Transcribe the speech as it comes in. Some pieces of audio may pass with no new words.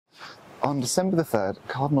On December the 3rd,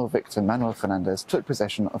 Cardinal Victor Manuel Fernández took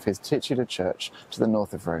possession of his titular church to the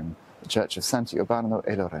north of Rome, the Church of Santi Urbano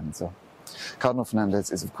e Lorenzo. Cardinal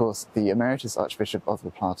Fernández is, of course, the Emeritus Archbishop of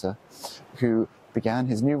La Plata, who began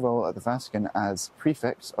his new role at the Vatican as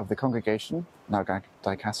prefect of the congregation, now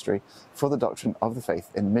dicastery, for the doctrine of the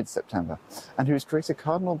faith in mid-September, and who was created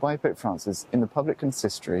cardinal by Pope Francis in the public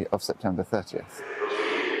consistory of September 30th.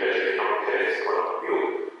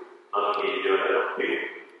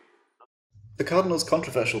 The Cardinal's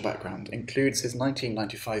controversial background includes his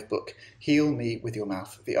 1995 book, Heal Me With Your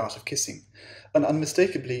Mouth, The Art of Kissing, an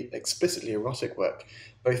unmistakably, explicitly erotic work,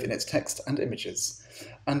 both in its text and images,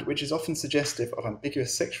 and which is often suggestive of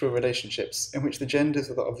ambiguous sexual relationships in which the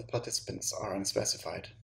genders of the participants are unspecified.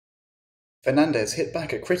 Fernández hit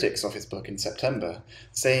back at critics of his book in September,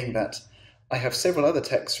 saying that, "I have several other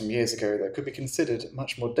texts from years ago that could be considered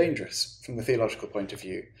much more dangerous from the theological point of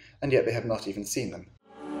view, and yet they have not even seen them."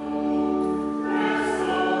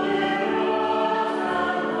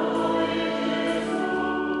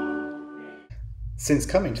 Since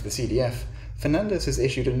coming to the CDF, Fernández has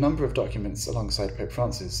issued a number of documents alongside Pope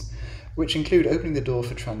Francis, which include opening the door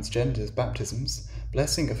for transgender baptisms,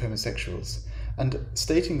 blessing of homosexuals, and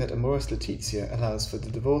stating that Amoris Laetitia allows for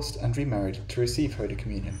the divorced and remarried to receive Holy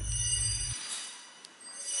Communion.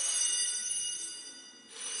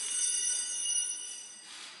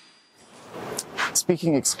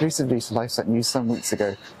 Speaking exclusively to LifeSite News some weeks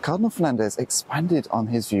ago, Cardinal Fernández expanded on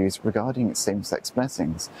his views regarding same-sex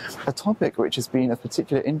blessings, a topic which has been of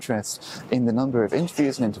particular interest in the number of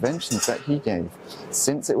interviews and interventions that he gave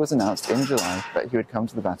since it was announced in July that he would come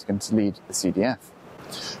to the Vatican to lead the CDF.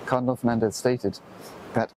 Cardinal Fernández stated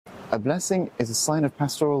that a blessing is a sign of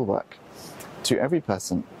pastoral work to every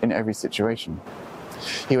person in every situation.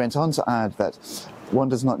 He went on to add that one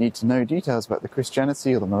does not need to know details about the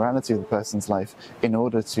Christianity or the morality of the person's life in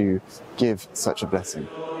order to give such a blessing.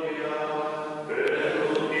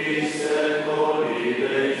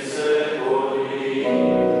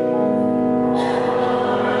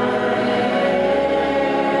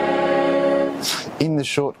 In the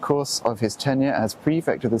short course of his tenure as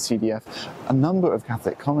prefect of the CDF, a number of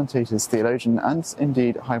Catholic commentators, theologians, and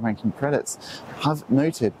indeed high-ranking prelates have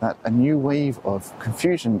noted that a new wave of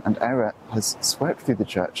confusion and error has swept through the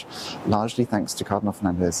Church, largely thanks to Cardinal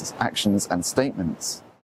Fernández's actions and statements.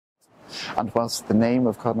 And whilst the name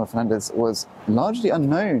of Cardinal Fernández was largely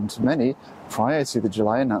unknown to many prior to the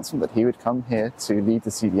July announcement that he would come here to lead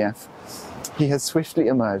the CDF, he has swiftly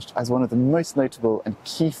emerged as one of the most notable and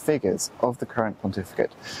key figures of the current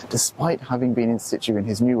pontificate, despite having been in situ in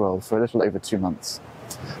his new role for a little over 2 months.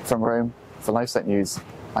 From Rome, for LifeSite News,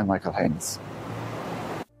 I'm Michael Haynes.